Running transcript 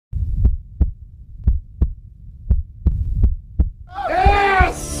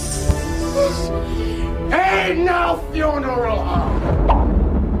ain't no funeral home.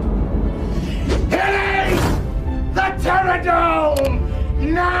 It ain't the Terradome,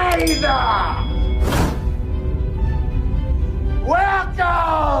 neither.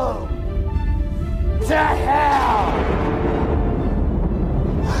 Welcome to hell.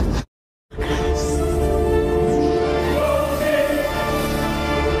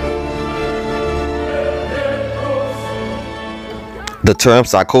 The term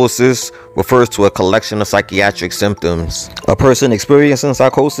psychosis refers to a collection of psychiatric symptoms. A person experiencing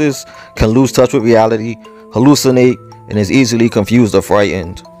psychosis can lose touch with reality, hallucinate, and is easily confused or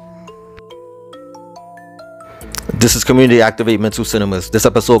frightened. This is Community Activate Mental Cinemas. This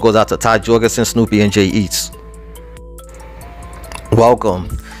episode goes out to Ty Jorgensen, Snoopy, and Jay Eats.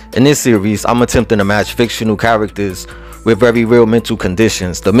 Welcome. In this series, I'm attempting to match fictional characters with very real mental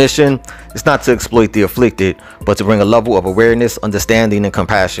conditions. The mission is not to exploit the afflicted, but to bring a level of awareness, understanding, and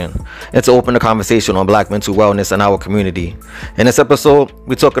compassion, and to open a conversation on Black mental wellness in our community. In this episode,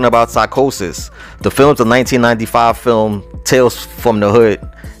 we're talking about Psychosis. The film's a 1995 film, Tales from the Hood,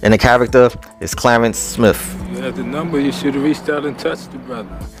 and the character is Clarence Smith. You had the number, you should have reached out and touched the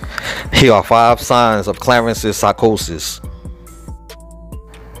brother. Here are 5 signs of Clarence's psychosis.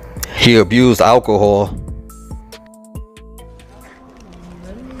 He abused alcohol.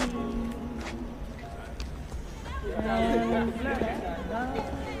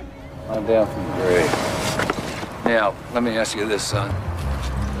 I'm down from the grave. Now, let me ask you this, son.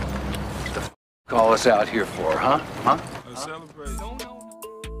 What the f call us out here for, huh? A celebration.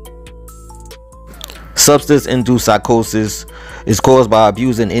 Substance-induced psychosis is caused by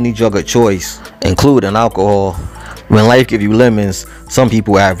abusing any drug of choice, including alcohol. When life gives you lemons, some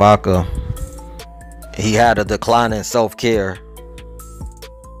people add vodka. He had a decline in self-care.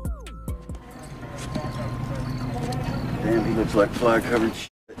 Damn, he looks like fly-covered shit.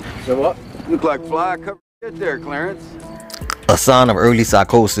 So what? Look like fly-covered shit there, Clarence. A sign of early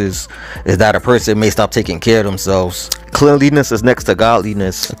psychosis is that a person may stop taking care of themselves. Cleanliness is next to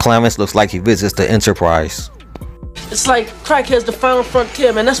godliness. Clarence looks like he visits the Enterprise. It's like crackhead's the final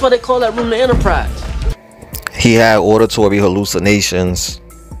frontier, man. That's why they call that room the Enterprise. He had auditory hallucinations.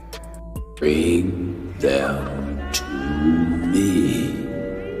 Bring them to me.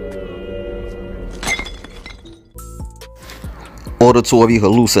 Auditory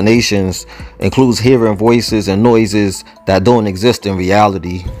hallucinations includes hearing voices and noises that don't exist in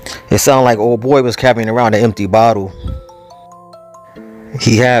reality. It sounded like old boy was carrying around an empty bottle.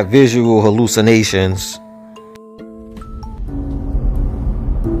 He had visual hallucinations.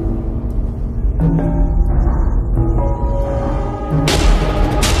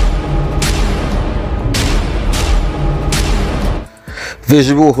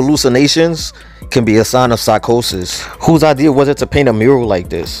 Visual hallucinations can be a sign of psychosis. Whose idea was it to paint a mural like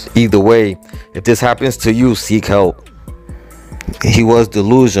this? Either way, if this happens to you, seek help. He was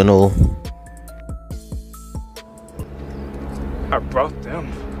delusional. I brought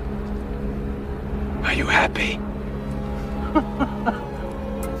them. Are you happy?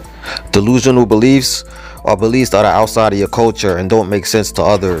 Delusional beliefs are beliefs that are outside of your culture and don't make sense to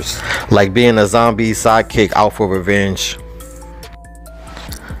others, like being a zombie sidekick out for revenge.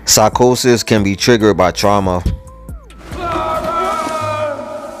 Psychosis can be triggered by trauma.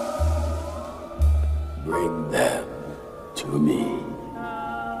 Bring them to me.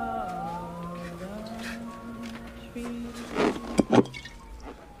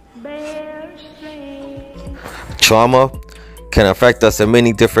 Trauma can affect us in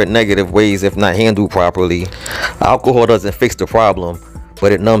many different negative ways if not handled properly. Alcohol doesn't fix the problem,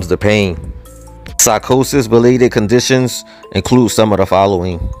 but it numbs the pain. Psychosis-related conditions include some of the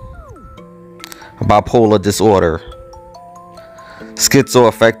following: bipolar disorder,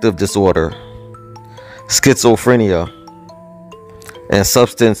 schizoaffective disorder, schizophrenia, and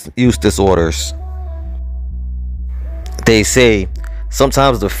substance use disorders. They say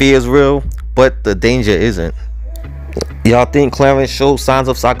sometimes the fear is real, but the danger isn't. Y'all think Clarence showed signs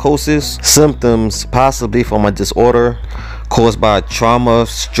of psychosis? Symptoms possibly from a disorder caused by trauma,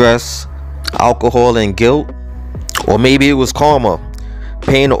 stress, alcohol, and guilt? Or maybe it was karma,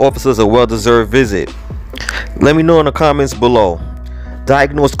 paying the officers a well-deserved visit. Let me know in the comments below.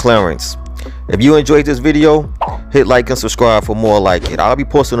 Diagnose Clarence. If you enjoyed this video, hit like and subscribe for more like it. I'll be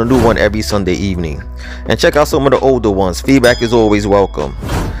posting a new one every Sunday evening. And check out some of the older ones. Feedback is always welcome.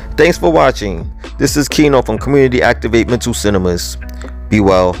 Thanks for watching. This is Keno from Community Activate Mental Cinemas. Be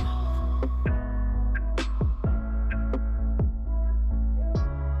well.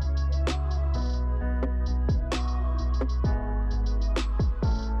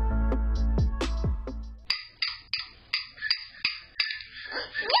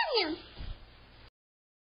 Yum, yum.